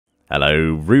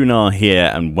Hello, Runar here,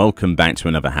 and welcome back to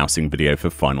another housing video for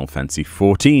Final Fantasy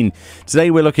XIV. Today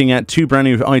we're looking at two brand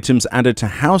new items added to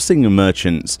housing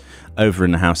merchants over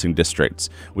in the housing districts.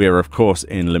 We are, of course,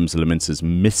 in Limsa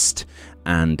Mist,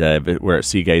 and we're at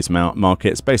Seagaze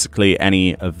Markets. Basically,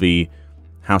 any of the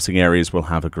housing areas will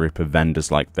have a group of vendors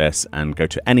like this, and go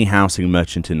to any housing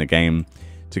merchant in the game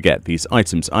to get these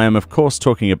items. I am of course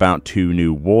talking about two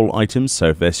new wall items,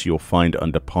 so this you'll find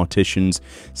under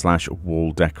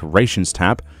partitions/wall decorations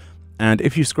tab, and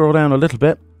if you scroll down a little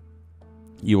bit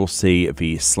you will see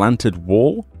the slanted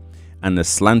wall and the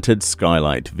slanted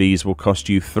skylight. These will cost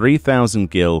you 3,000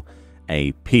 gil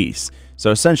a piece.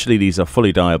 So essentially these are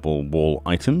fully dyeable wall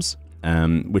items,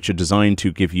 which are designed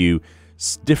to give you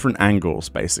different angles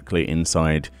basically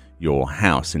inside your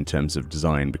house in terms of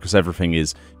design, because everything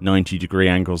is 90-degree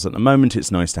angles at the moment. It's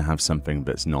nice to have something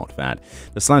that's not that.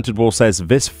 The slanted wall says,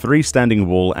 this freestanding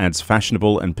wall adds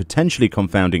fashionable and potentially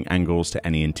confounding angles to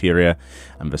any interior.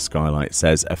 And the skylight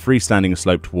says, a freestanding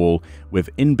sloped wall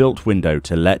with inbuilt window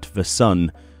to let the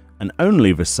sun, and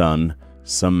only the sun,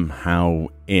 somehow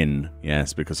in.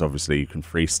 Yes, because obviously you can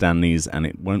freestand these and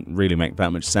it won't really make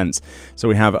that much sense. So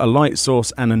we have a light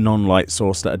source and a non-light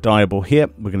source that are dyeable here.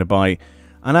 We're going to buy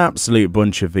an absolute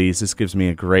bunch of these. This gives me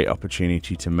a great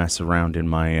opportunity to mess around in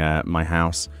my my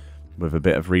house with a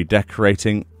bit of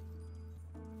redecorating.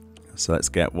 So let's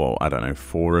get, well, I don't know,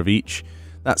 4 of each.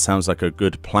 That sounds like a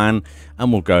good plan,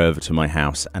 and we'll go over to my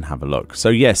house and have a look. So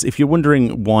yes, if you're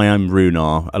wondering why I'm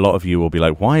Runar, a lot of you will be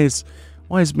like, why is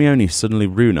Meoni suddenly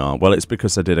Runar? Well, it's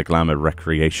because I did a glamour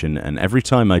recreation, and every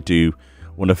time I do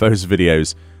one of those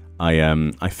videos,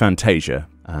 I Fantasia.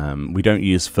 We don't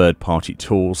use third-party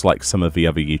tools like some of the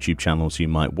other YouTube channels you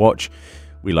might watch.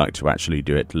 We like to actually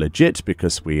do it legit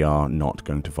because we are not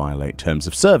going to violate terms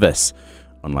of service,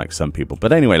 unlike some people.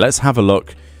 But anyway, let's have a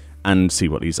look and see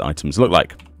what these items look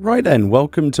like. Right then,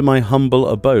 welcome to my humble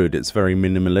abode. It's very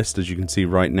minimalist, as you can see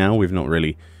right now. We've not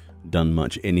really done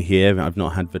much in here. I've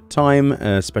not had the time,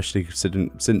 especially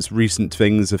since recent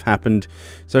things have happened.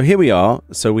 So here we are.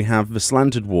 So we have the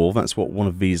slanted wall. That's what one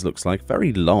of these looks like.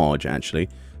 Very large, actually.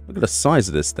 Look at the size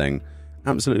of this thing.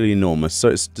 Absolutely enormous. So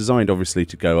it's designed, obviously,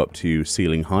 to go up to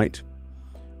ceiling height,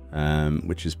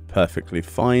 which is perfectly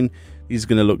fine. These are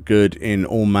going to look good in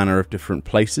all manner of different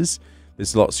places.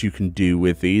 There's lots you can do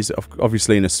with these.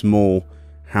 Obviously, in a small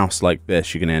house like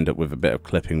this, you're going to end up with a bit of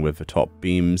clipping with the top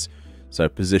beams. So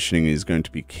positioning is going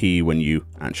to be key when you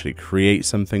actually create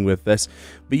something with this.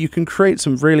 But you can create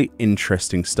some really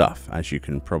interesting stuff, as you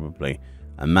can probably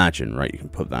imagine, right? You can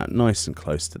put that nice and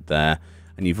close to there,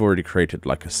 and you've already created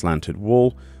like a slanted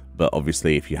wall. But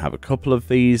obviously if you have a couple of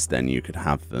these, then you could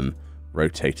have them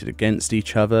rotated against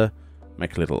each other,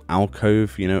 make a little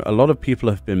alcove. You know, a lot of people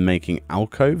have been making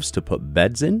alcoves to put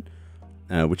beds in,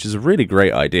 which is a really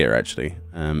great idea, actually.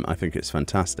 I think it's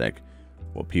fantastic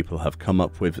what people have come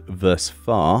up with thus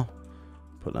far.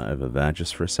 Put that over there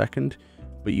just for a second.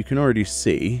 But you can already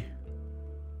see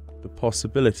the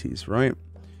possibilities, right?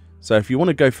 So if you want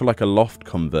to go for like a loft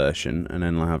conversion, and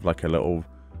then have like a little,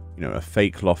 you know, a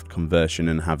fake loft conversion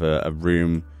and have a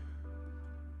room,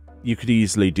 you could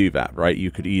easily do that, right?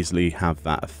 You could easily have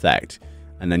that effect.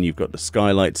 And then you've got the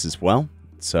skylights as well.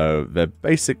 So they're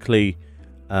basically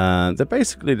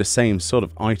the same sort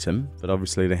of item, but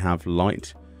obviously they have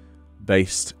light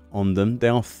based on them. They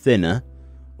are thinner,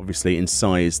 obviously, in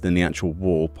size than the actual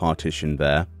wall partition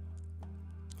there.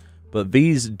 But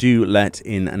these do let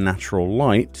in a natural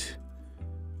light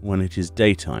when it is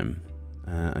daytime.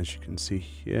 As you can see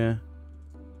here.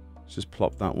 Let's just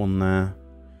plop that one there.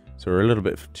 So we're a little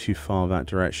bit too far that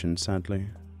direction, sadly.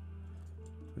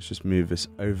 Let's just move this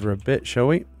over a bit, shall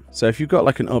we? So if you've got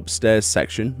like an upstairs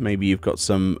section, maybe you've got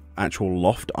some actual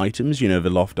loft items, you know, the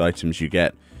loft items you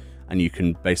get, and you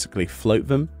can basically float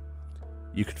them.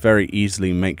 You could very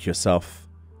easily make yourself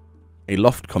a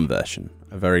loft conversion,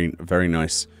 a very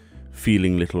nice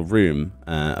feeling little room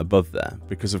above there,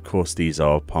 because of course these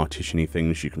are partition-y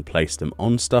things. You can place them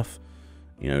on stuff,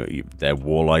 you know, they're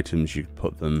wall items. You can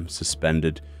put them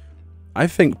suspended. I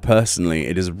think personally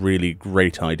it is a really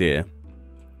great idea.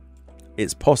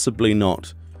 It's possibly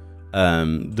not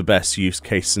the best use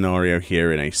case scenario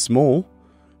here in a small,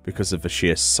 because of the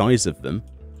sheer size of them,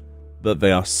 but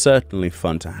they are certainly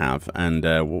fun to have, and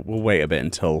we'll wait a bit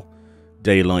until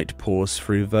daylight pours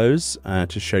through those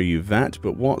to show you that.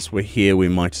 But whilst we're here, we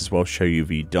might as well show you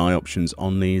the dye options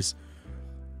on these.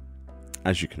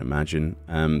 As you can imagine,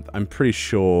 I'm pretty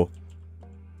sure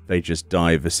they just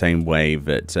dye the same way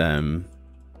that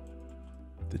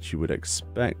that you would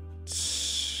expect.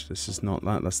 This is not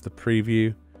that, that's the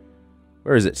preview.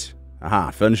 Where is it? Aha,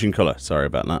 furnishing colour. Sorry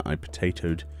about that, I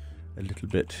potatoed a little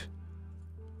bit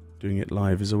Doing it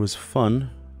live is always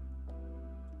fun,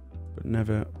 but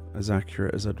never as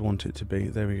accurate as I'd want it to be.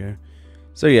 There we go.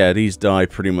 So yeah, these die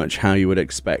pretty much how you would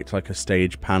expect, like a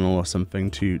stage panel or something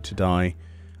to die.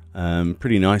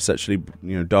 Pretty nice actually,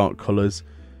 you know, dark colours.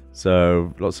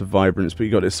 So lots of vibrance, but you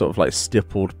got this sort of like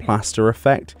stippled plaster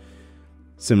effect,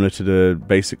 similar to the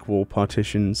basic wall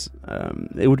partitions.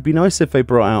 It would be nice if they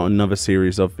brought out another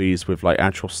series of these with like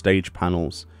actual stage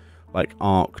panels, like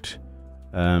arced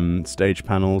stage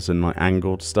panels and like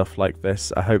angled stuff like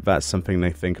this. I hope that's something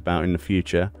they think about in the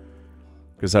future,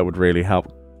 because that would really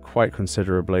help quite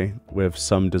considerably with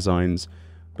some designs.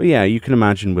 But yeah, you can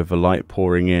imagine with the light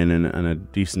pouring in and a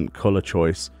decent colour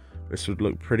choice, this would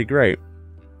look pretty great.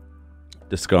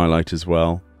 The skylight as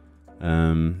well.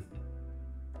 No,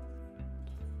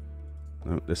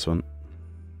 this one.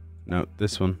 No,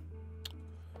 this one.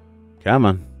 Come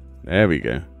on. There we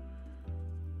go.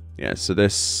 Yeah, so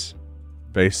this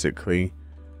basically,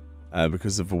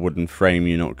 because of a wooden frame,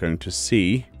 you're not going to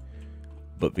see,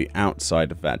 but the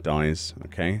outside of that dies,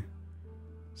 okay?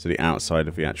 So the outside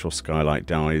of the actual skylight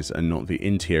dies and not the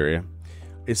interior.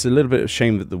 It's a little bit of a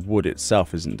shame that the wood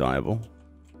itself isn't dyeable,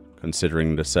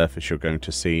 considering the surface you're going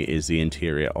to see is the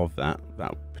interior of that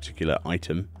particular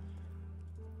item.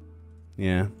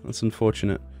 Yeah, that's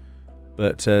unfortunate.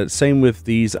 But same with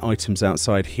these items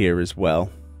outside here as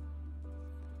well.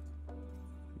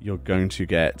 You're going to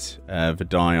get the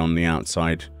dye on the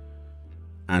outside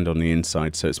and on the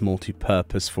inside, so it's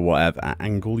multi-purpose for whatever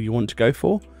angle you want to go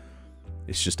for.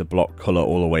 It's just a block colour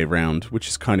all the way around, which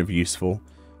is kind of useful,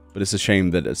 but it's a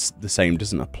shame that the same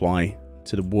doesn't apply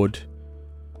to the wood,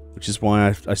 which is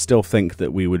why I still think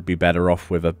that we would be better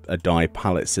off with a dye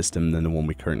palette system than the one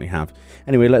we currently have.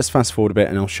 Anyway, let's fast forward a bit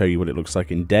and I'll show you what it looks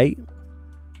like in day.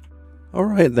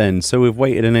 Alright then, so we've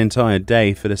waited an entire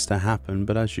day for this to happen,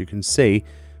 but as you can see,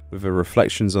 with the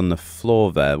reflections on the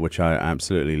floor there, which I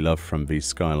absolutely love from these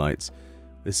skylights,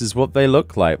 this is what they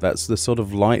look like. That's the sort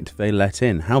of light they let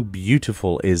in. How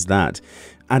beautiful is that?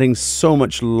 Adding so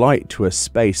much light to a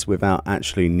space without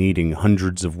actually needing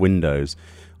hundreds of windows.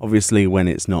 Obviously, when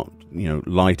it's not, you know,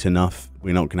 light enough,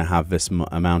 we're not going to have this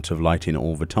amount of light in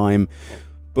all the time.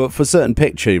 But for certain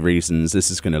picture reasons, this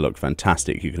is going to look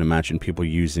fantastic. You can imagine people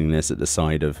using this at the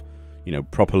side of, you know,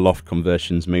 proper loft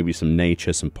conversions, maybe some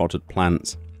nature, some potted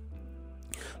plants.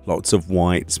 Lots of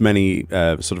whites, many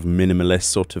sort of minimalist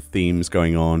sort of themes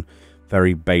going on.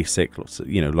 Very basic, lots of,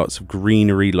 you know, lots of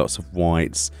greenery, lots of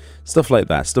whites, stuff like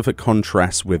that. Stuff that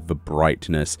contrasts with the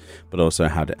brightness, but also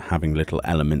having little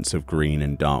elements of green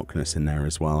and darkness in there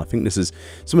as well. I think this is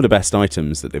some of the best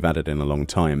items that they've added in a long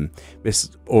time.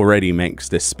 This already makes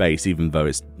this space, even though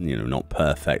it's, you know, not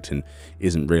perfect and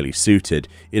isn't really suited,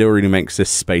 it already makes this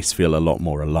space feel a lot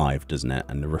more alive, doesn't it?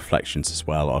 And the reflections as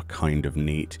well are kind of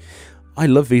neat. I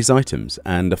love these items,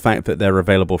 and the fact that they're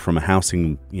available from a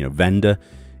housing, you know, vendor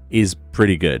is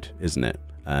pretty good, isn't it?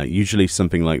 Usually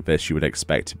something like this you would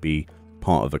expect to be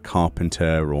part of a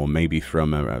carpenter or maybe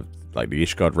from like the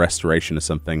Ishgard restoration or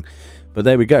something. But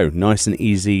there we go, nice and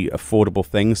easy, affordable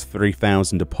things.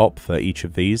 3,000 a pop for each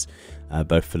of these,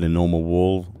 both for the normal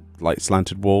wall, like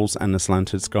slanted walls, and the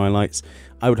slanted skylights.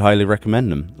 I would highly recommend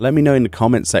them. Let me know in the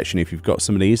comment section if you've got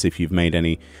some of these, if you've made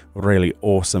any really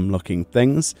awesome looking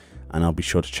things, and I'll be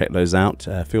sure to check those out.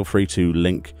 Feel free to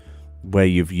link where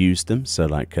you've used them. So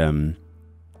like,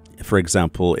 for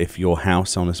example, if your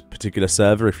house on a particular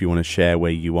server, if you want to share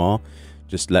where you are,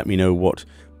 just let me know what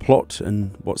plot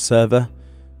and what server,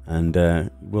 and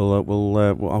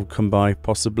I'll come by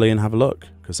possibly and have a look,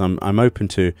 because I'm open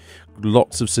to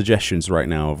lots of suggestions right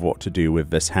now of what to do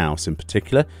with this house in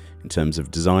particular in terms of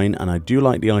design, and I do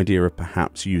like the idea of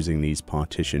perhaps using these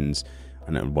partitions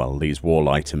and, well, these wall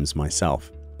items myself.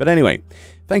 But anyway,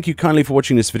 thank you kindly for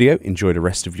watching this video. Enjoy the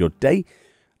rest of your day,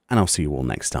 and I'll see you all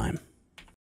next time.